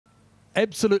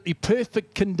Absolutely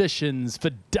perfect conditions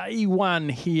for day one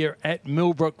here at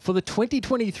Millbrook for the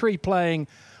 2023 playing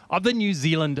of the New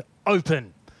Zealand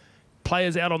Open.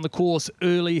 Players out on the course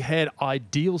early had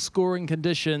ideal scoring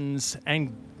conditions,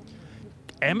 and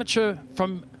amateur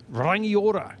from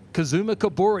Rangiora, Kazuma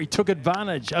Kobori, took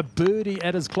advantage. A birdie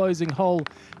at his closing hole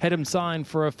had him signed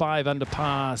for a 5 under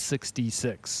par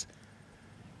 66.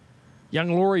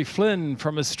 Young Laurie Flynn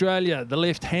from Australia, the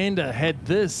left-hander, had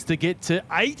this to get to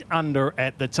 8 under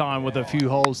at the time with a few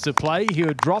holes to play. He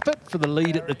would drop it for the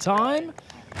lead at the time,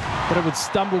 but it would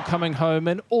stumble coming home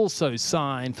and also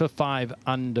sign for 5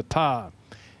 under par.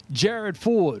 Jared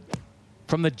Ford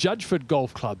from the Judgeford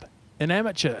Golf Club, an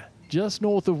amateur just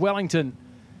north of Wellington.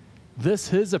 This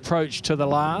his approach to the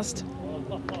last.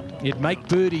 He'd make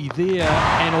birdie there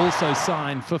and also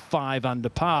sign for 5 under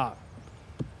par.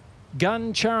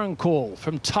 Gun Charankal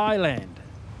from Thailand.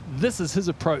 This is his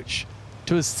approach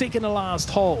to his second to last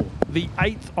hole, the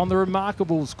 8th on the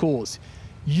Remarkables course,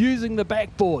 using the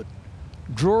backboard,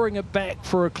 drawing it back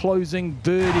for a closing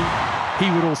birdie. He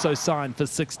would also sign for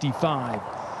 65.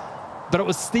 But it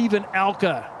was Stephen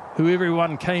Alker who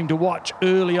everyone came to watch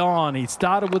early on. He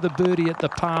started with a birdie at the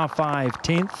par 5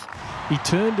 10th. He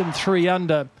turned in 3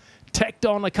 under, tacked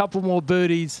on a couple more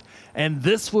birdies, and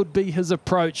this would be his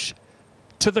approach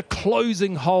to the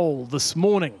closing hole this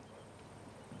morning.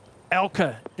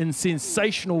 Alker in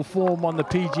sensational form on the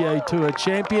PGA Tour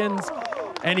Champions,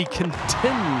 and he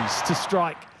continues to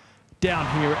strike down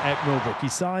here at Millbrook. He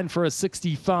signed for a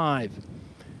 65.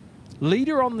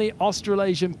 Leader on the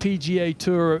Australasian PGA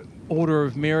Tour Order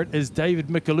of Merit is David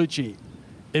Michellucci,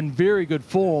 in very good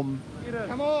form.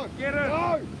 Come on, get it!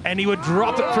 Go. And he would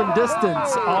drop it from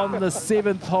distance on the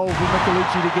 7th hole for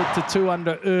Michellucci to get to 2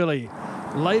 under early.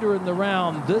 Later in the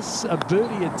round, this a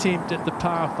birdie attempt at the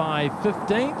par 5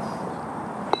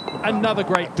 15th. Another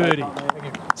great birdie.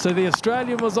 So the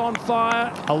Australian was on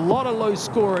fire. A lot of low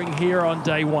scoring here on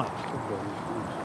day one.